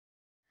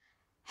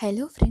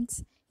Hello friends,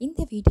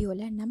 இந்த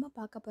வீடியோவில் நம்ம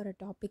பார்க்க போகிற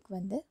டாபிக்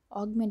வந்து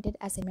ஆக்மெண்டட்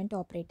அசைன்மெண்ட்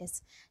ஆப்ரேட்டர்ஸ்.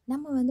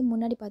 நம்ம வந்து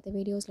முன்னாடி பார்த்த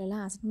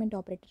வீடியோஸ்லலாம் அசைன்மெண்ட்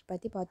ஆப்ரேட்டர்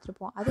பற்றி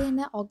பார்த்துருப்போம். அது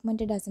என்ன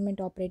ஆக்மெண்டட்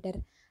அசைன்மெண்ட்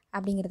ஆப்ரேட்டர்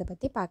அப்படிங்கிறத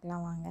பற்றி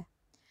பார்க்கலாம் வாங்க.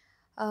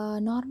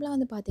 நார்மலாக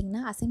வந்து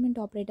பார்த்திங்கன்னா அசைன்மெண்ட்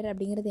ஆப்ரேட்டர்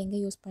அப்படிங்கிறது எங்கே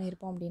யூஸ்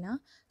பண்ணியிருப்போம் அப்படின்னா,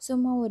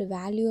 சும்மா ஒரு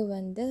வேல்யூவை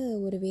வந்து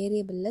ஒரு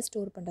வேரியபிளில்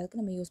ஸ்டோர் பண்ணுறதுக்கு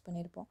நம்ம யூஸ்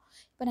பண்ணியிருப்போம்.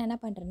 இப்போ நான் என்ன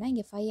பண்ணுறேன்னா,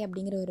 இங்கே 5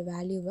 அப்படிங்கிற ஒரு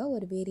வேல்யூவை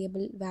ஒரு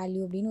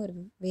வேல்யூ அப்படின்னு ஒரு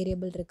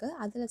வேரியபிள் இருக்குது,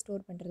 அதில்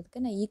ஸ்டோர்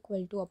பண்ணுறதுக்கு நான்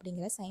ஈக்குவல் டு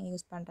அப்படிங்கிற சைன்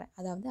யூஸ் பண்ணுறேன்.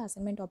 அதாவது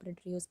அசைன்மெண்ட்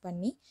ஆப்ரேட்டர் யூஸ்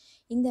பண்ணி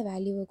இந்த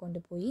வேல்யூவை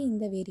கொண்டு போய்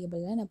இந்த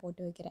வேரியபிளில் நான்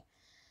போட்டு வைக்கிறேன்.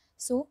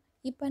 ஸோ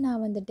இப்போ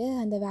நான் வந்துட்டு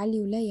அந்த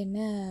வேல்யூவில் என்ன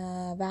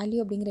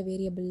வேல்யூ அப்படிங்கிற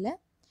வேரியபிளில்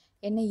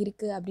என்ன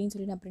இருக்குது அப்படின்னு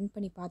சொல்லி நான் பிரிண்ட்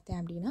பண்ணி பார்த்தேன்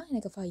அப்படின்னா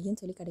எனக்கு 5ன்னு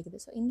சொல்லி கிடைக்குது.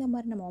 ஸோ இந்த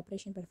மாதிரி நம்ம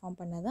ஆப்ரேஷன் பெர்ஃபார்ம்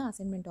பண்ணால் தான்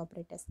assignment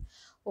operators.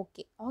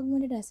 Okay,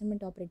 augmented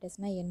assignment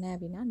ஆப்ரேட்டர்ஸ்னால் என்ன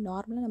அப்படின்னா,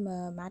 நார்மலாக நம்ம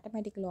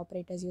மேத்தமேட்டிக்கல்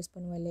ஆப்ரேட்டர்ஸ் யூஸ்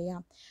பண்ணுவோம் இல்லையா,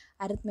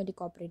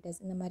 அரித்மெட்டிக்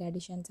ஆப்ரேட்டர்ஸ், இந்த மாதிரி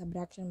addition,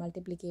 subtraction,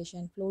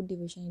 multiplication, float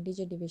division,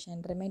 integer division,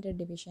 reminder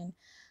division,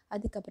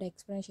 அதுக்கப்புறம்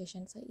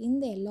எக்ஸ்பொனன்ஷியேஷன். ஸோ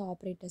இந்த எல்லா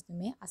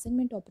ஆப்ரேட்டர்ஸுமே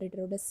அசைன்மெண்ட்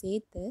ஆப்ரேட்டரோட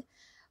சேர்த்து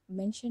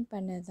மென்ஷன்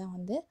பண்ணது தான்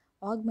வந்து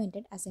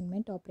ஆக்மெண்டட்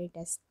அசைன்மெண்ட்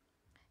ஆப்ரேட்டர்ஸ்.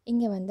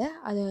 இங்கே வந்து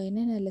அது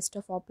என்னென்ன லிஸ்ட்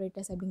ஆஃப்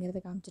ஆப்ரேட்டர்ஸ் அப்படிங்கிறத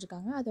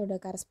காமிச்சிருக்காங்க, அதோட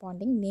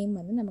கரஸ்பாண்டிங் நேம்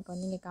வந்து நமக்கு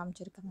வந்து இங்கே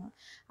காமிச்சிருக்காங்க.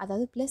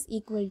 அதாவது ப்ளஸ்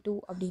ஈக்குவல் டு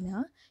அப்படின்னா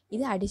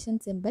இது அடிஷன்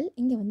சிம்பிள்,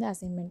 இங்கே வந்து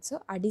assignment. So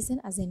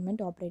addition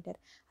assignment operator.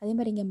 அதே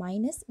மாதிரி இங்கே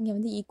மைனஸ், இங்கே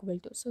வந்து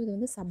ஈக்குவல் டு. ஸோ இது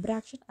வந்து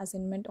சப்ராக்ஷன்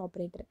அசைன்மெண்ட்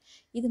ஆப்ரேட்டர்.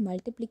 இது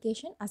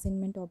மல்டிப்ளிகேஷன்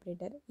அசைன்மெண்ட்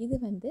ஆப்ரேட்டர். இது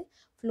வந்து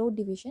float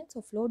division.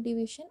 So float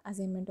division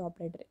assignment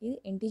operator. இது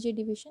இன்டிஜர்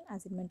டிவிஷன்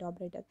அசைன்மெண்ட்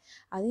ஆப்ரேட்டர்.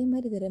 அதே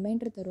மாதிரி இது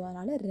ரிமைண்டர்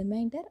தருவதனால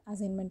ரிமைண்டர்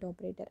அசைன்மெண்ட்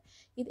ஆப்ரேட்டர்.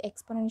 இது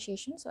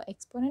எக்ஸ்பொனன்ஷியேஷன். ஸோ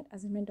எக்ஸ்பொனன்ட்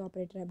அசைன்மெண்ட்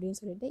ஆப்ரேட்டர் அப்படின்னு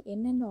சொல்லிட்டு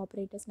என்னென்ன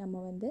ஆப்ரேட்டர்ஸ் நம்ம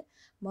வந்து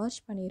மர்ஜ்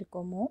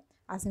பண்ணியிருக்கோமோ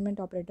அசைன்மெண்ட்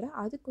ஆப்ரேட்டர்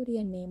அதுக்குரிய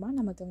நேமாக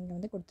நமக்கு இங்கே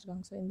வந்து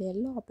கொடுத்துருக்காங்க. ஸோ இந்த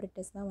எல்லா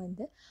ஆப்ரேட்டர்ஸ் தான்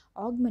வந்து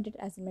ஆக்மெண்டட்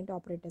அசைன்மெண்ட்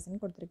ஆப்ரேட்டர்ஸ்னு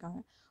கொடுத்துருக்காங்க.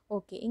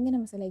 ஓகே, இங்கே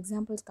நம்ம சில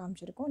எக்ஸாம்பிள்ஸ்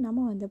காமிச்சிருக்கோம்,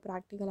 நம்ம வந்து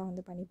ப்ராக்டிக்கலாக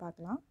வந்து பண்ணி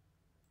பார்க்கலாம்.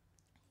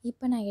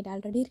 இப்போ நான் என்கிட்ட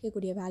ஆல்ரெடி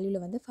இருக்கக்கூடிய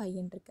வேல்யூவில் வந்து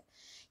 5 இருக்குது.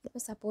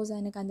 இப்போ சப்போஸ்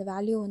எனக்கு அந்த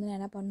வேல்யூ வந்து நான்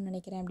என்ன பண்ணணும்னு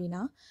நினைக்கிறேன்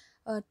அப்படின்னா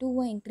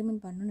 2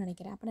 இன்க்ரிமெண்ட் பண்ணணும்னு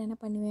நினைக்கிறேன். அப்போ நான் என்ன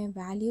பண்ணுவேன்,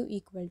 value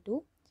equal to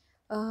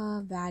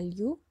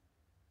value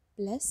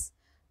plus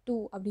 2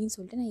 அப்படின்னு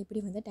சொல்லிட்டு நான் இப்படி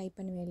வந்து டைப்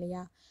பண்ணுவேன்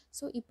இல்லையா.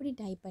 ஸோ இப்படி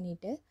டைப்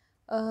பண்ணிவிட்டு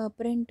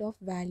பிரிண்ட் ஆஃப்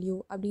வேல்யூ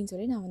அப்படின்னு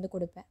சொல்லி நான் வந்து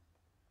கொடுப்பேன்.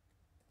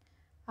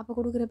 அப்போ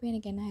கொடுக்குறப்ப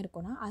எனக்கு என்ன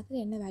இருக்கும்னா,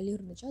 அதில் என்ன வேல்யூ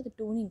இருந்துச்சோ அது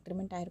 2ன்னு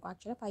இன்க்ரிமெண்ட் ஆகிருக்கும்.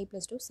 ஆக்சுவலாக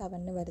 5 + 2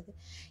 7ன்னு வருது.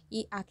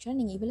 ஆக்சுவலாக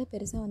நீங்கள் இவ்வளோ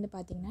பெருசாக வந்து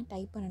பார்த்தீங்கன்னா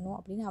டைப் பண்ணணும்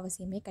அப்படின்னு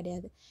அவசியமே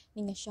கிடையாது.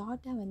 நீங்கள்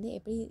ஷார்ட்டாக வந்து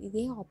எப்படி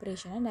இதே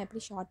ஆப்ரேஷனை நான்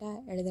எப்படி ஷார்ட்டாக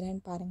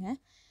எழுதுகிறேன்னு பாருங்கள்.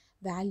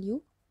 வேல்யூ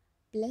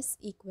ப்ளஸ்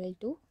ஈக்குவல்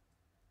டு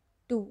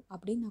 2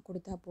 அப்படின்னு நான்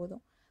கொடுத்தா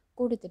போதும்.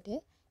 கொடுத்துட்டு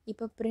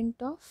இப்போ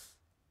பிரிண்ட் ஆஃப்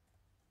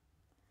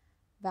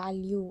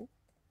வேல்யூ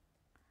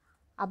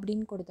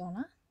அப்படின்னு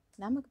கொடுத்தோன்னா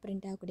நமக்கு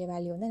பிரிண்ட் ஆகக்கூடிய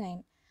வேல்யூ வந்து 9.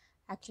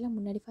 ஆக்சுவலாக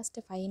முன்னாடி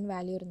ஃபஸ்ட்டு 5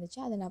 வேல்யூ இருந்துச்சு,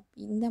 அதை நான்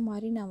இந்த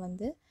மாதிரி நான்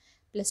வந்து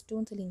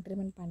 +2ன்னு சொல்லி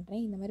இன்க்ரிமெண்ட்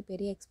பண்ணுறேன். இந்த மாதிரி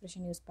பெரிய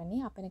எக்ஸ்ப்ரெஷன் யூஸ் பண்ணி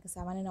அப்போ எனக்கு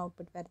 7ன்னு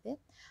அவுட்புட் வருது.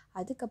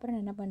 அதுக்கப்புறம்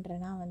நான் என்ன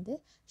பண்ணுறேன்னா வந்து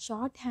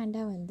ஷார்ட்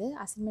ஹேண்டாக வந்து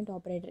அசைன்மெண்ட்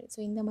ஆப்ரேட்டர்,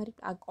 ஸோ இந்த மாதிரி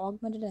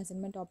ஆக்மெண்டட்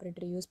அசைன்மெண்ட்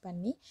ஆப்ரேட்டர் யூஸ்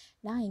பண்ணி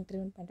நான்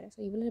இன்க்ரிமெண்ட் பண்ணுறேன்.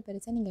 ஸோ இவ்வளோ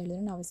பெருசாக நீங்கள்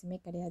எழுதணும்னு அவசியமே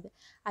கிடையாது.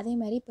 அதே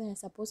மாதிரி இப்போ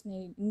சப்போஸ்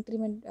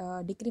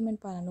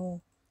டிக்ரிமெண்ட் பண்ணணும்,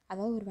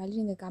 அதாவது ஒரு வேல்யூ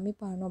நீங்கள் கம்மி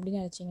பண்ணணும் அப்படின்னு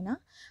நினச்சிங்கன்னா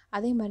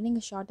அதே மாதிரி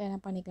நீங்கள் ஷார்ட்டாக என்ன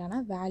பண்ணிக்கலாம்னா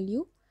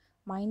வேல்யூ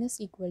மைனஸ்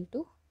ஈக்குவல்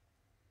டு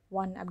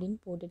 1 அப்படின்னு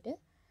போட்டுட்டு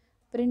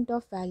பிரிண்ட்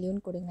ஆஃப்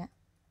வேல்யூன்னு கொடுங்க.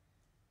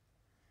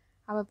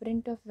 அப்போ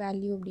பிரிண்ட் ஆஃப்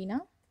வேல்யூ அப்படின்னா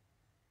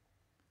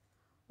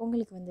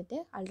உங்களுக்கு வந்துட்டு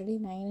ஆல்ரெடி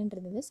 9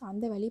 இருந்தது. ஸோ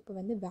அந்த வேல்யூ இப்போ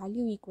வந்து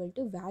value equal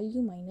to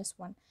value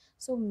 -1.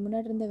 So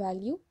முன்னாடி இருந்த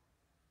வேல்யூ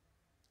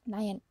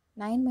 9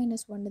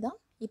 - 1 தான்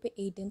இப்போ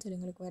 8ன்னு சொல்லி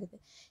உங்களுக்கு வருது.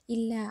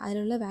 இல்லை அதில்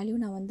உள்ள வேல்யூ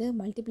நான் வந்து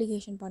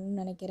மல்டிப்ளிகேஷன்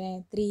பண்ணணும்னு நினைக்கிறேன்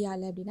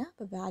 3ஆல் அப்படின்னா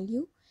இப்போ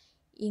வேல்யூ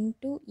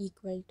இன்ட்டு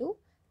ஈக்குவல் டு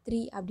 3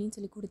 அப்படின்னு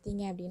சொல்லி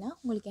கொடுத்தீங்க அப்படின்னா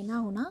உங்களுக்கு என்ன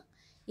ஆகும்னா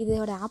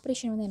இதோட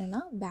ஆப்ரேஷன் வந்து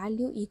என்னென்னா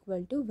value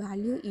equal to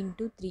value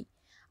into 3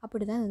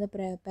 அப்படி தான் அதை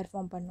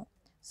பெர்ஃபார்ம் பண்ணும்.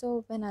 ஸோ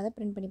இப்போ நான் அதை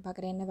பிரிண்ட் பண்ணி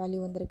பார்க்குறேன் என்ன வேல்யூ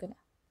வந்திருக்குன்னு.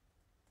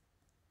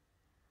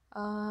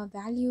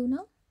 வேல்யூனா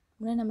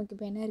முன்னாடி நமக்கு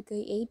இப்போ என்ன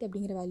இருக்குது, 8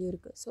 அப்படிங்கிற வேல்யூ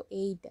இருக்குது. ஸோ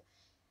 8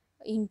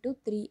 இன்ட்டு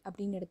 3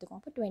 அப்படின்னு எடுத்துக்கோம்.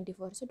 அப்போ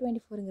 24. ஸோ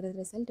 24ங்கிறது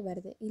ரிசல்ட்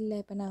வருது. இல்லை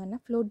இப்போ நான் என்ன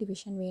ஃப்ளோட்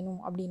டிவிஷன்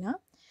வேணும் அப்படின்னா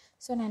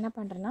ஸோ நான் என்ன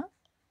பண்ணுறேன்னா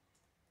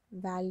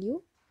value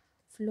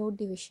float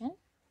division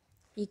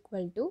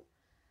equal to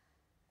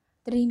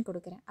 3ன்னு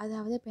கொடுக்குறேன்.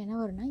 அதாவது இப்போ என்ன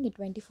வரும்னா இங்கே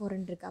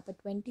 24ன்னு இருக்குது. அப்போ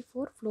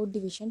 24 ஃப்ளோட்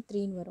டிவிஷன்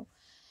 3ன்னு வரும்.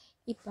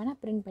 இப்போ நான்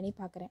பிரிண்ட் பண்ணி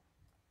பார்க்குறேன்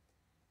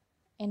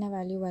என்ன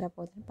வேல்யூ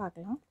வரப்போகுதுன்னு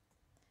பார்க்கலாம்.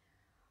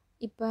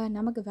 இப்போ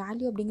நமக்கு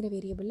வேல்யூ அப்படிங்கிற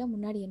வேரியபிளில்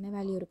முன்னாடி என்ன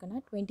வேல்யூ இருக்குன்னா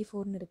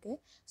 24ன்னு இருக்குது.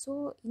 ஸோ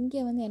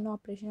இங்கே வந்து என்ன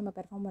ஆப்ரேஷன் நம்ம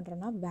பெர்ஃபார்ம்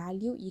பண்ணுறோன்னா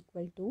value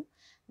equal to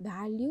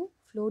value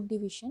float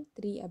division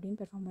 3 அப்படின்னு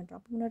பெர்ஃபார்ம் பண்ணுறோம்.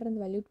 அப்போ முன்னாடி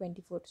இருந்த வேல்யூ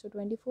 24. ஸோ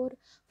 24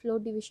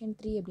 ஃப்ளோட் டிவிஷன்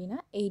 3 அப்படின்னா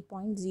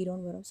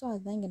 8.0ன்னு வரும். ஸோ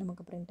அதுதான் இங்கே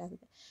நமக்கு பிரிண்ட்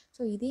ஆகுது.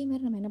 ஸோ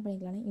இதேமாதிரி நம்ம என்ன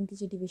பண்ணிக்கலாம்னா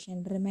இன்டிஜர்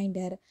டிவிஷன்,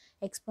 ரிமைண்டர்,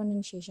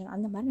 எக்ஸ்பொனன்ஷியேஷன்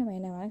அந்த மாதிரி நம்ம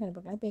என்ன வேணால்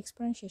கண்டுபிடிக்கலாம். இப்போ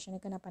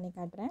எக்ஸ்பொனன்ஷியேஷனுக்கு நான் பண்ணி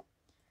காட்டுறேன்.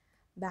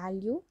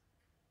 Value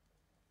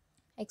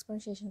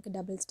எக்ஸ்பொனன்ஷியேஷனுக்கு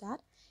double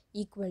star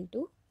equal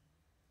to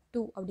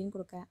 2 அப்படின்னு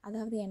கொடுக்குறேன்.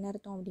 அதாவது என்ன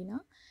அர்த்தம் அப்படின்னா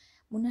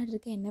முன்னாடி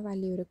இருக்க என்ன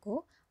வேல்யூ இருக்கோ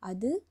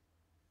அது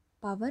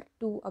பவர்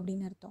 2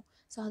 அப்படின்னு அர்த்தம்.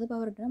 ஸோ அது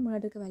பவர் 2னா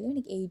முன்னாடி இருக்க வேல்யூ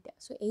எனக்கு 8.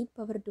 ஸோ 8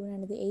 பவர் 2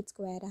 என்னது 8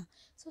 ஸ்கொயரா.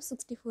 ஸோ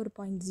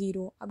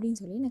 64.0 அப்படின்னு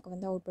சொல்லி எனக்கு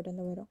வந்து அவுட்புட்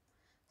வந்து வரும்.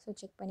 ஸோ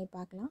செக் பண்ணி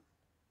பார்க்கலாம்.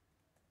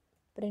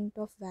 print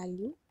of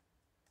value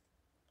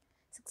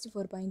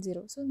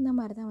 64.0. ஸோ இந்த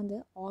மாதிரி தான் வந்து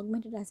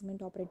ஆக்மெண்டட்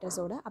அசைன்மெண்ட்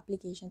ஆப்ரேட்டர்ஸோட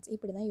அப்ளிகேஷன்ஸ்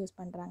இப்படி தான் யூஸ்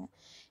பண்ணுறாங்க.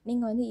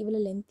 நீங்கள் வந்து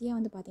இவ்வளோ லென்த்தியாக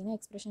வந்து பார்த்தீங்கன்னா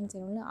எக்ஸ்பிரஷன்ஸ்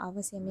செய்யணும்னு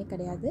அவசியமே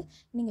கிடையாது.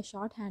 நீங்கள்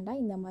ஷார்ட்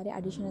ஹேண்டாக இந்த மாதிரி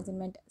addition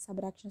assignment,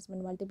 subtraction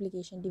assignment,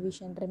 multiplication,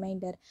 division,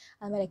 reminder,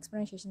 அது மாதிரி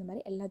எக்ஸ்ப்ளனேஷன், இந்த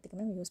மாதிரி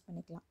எல்லாத்துக்குமே யூஸ்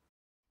பண்ணிக்கலாம்.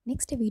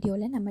 நெக்ஸ்ட்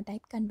வீடியோவில் நம்ம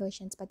டைப்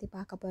கன்வர்ஷன்ஸ் பற்றி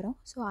பார்க்க போகிறோம்.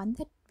 ஸோ அந்த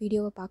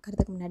வீடியோவை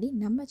பார்க்குறதுக்கு முன்னாடி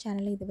நம்ம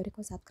சேனலை இது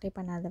வரைக்கும் சப்ஸ்கிரைப்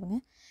பண்ணாதவங்க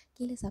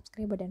கீழே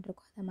சப்ஸ்கிரைப் பட்டன்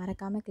இருக்கும், அதை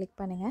மறக்காமல் கிளிக்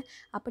பண்ணுங்கள்.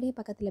 அப்படியே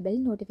பக்கத்தில்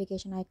பெல்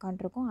நோட்டிஃபிகேஷன்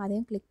ஐக்கான் இருக்கும்,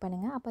 அதையும் கிளிக்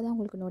பண்ணுங்கள். அப்போ தான்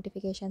உங்களுக்கு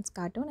நோட்டிஃபிகேஷன்ஸ்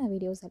காட்டும் நான்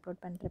வீடியோஸ்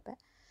அப்லோட் பண்ணுறப்ப.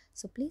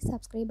 So please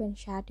subscribe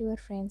and share to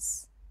your friends.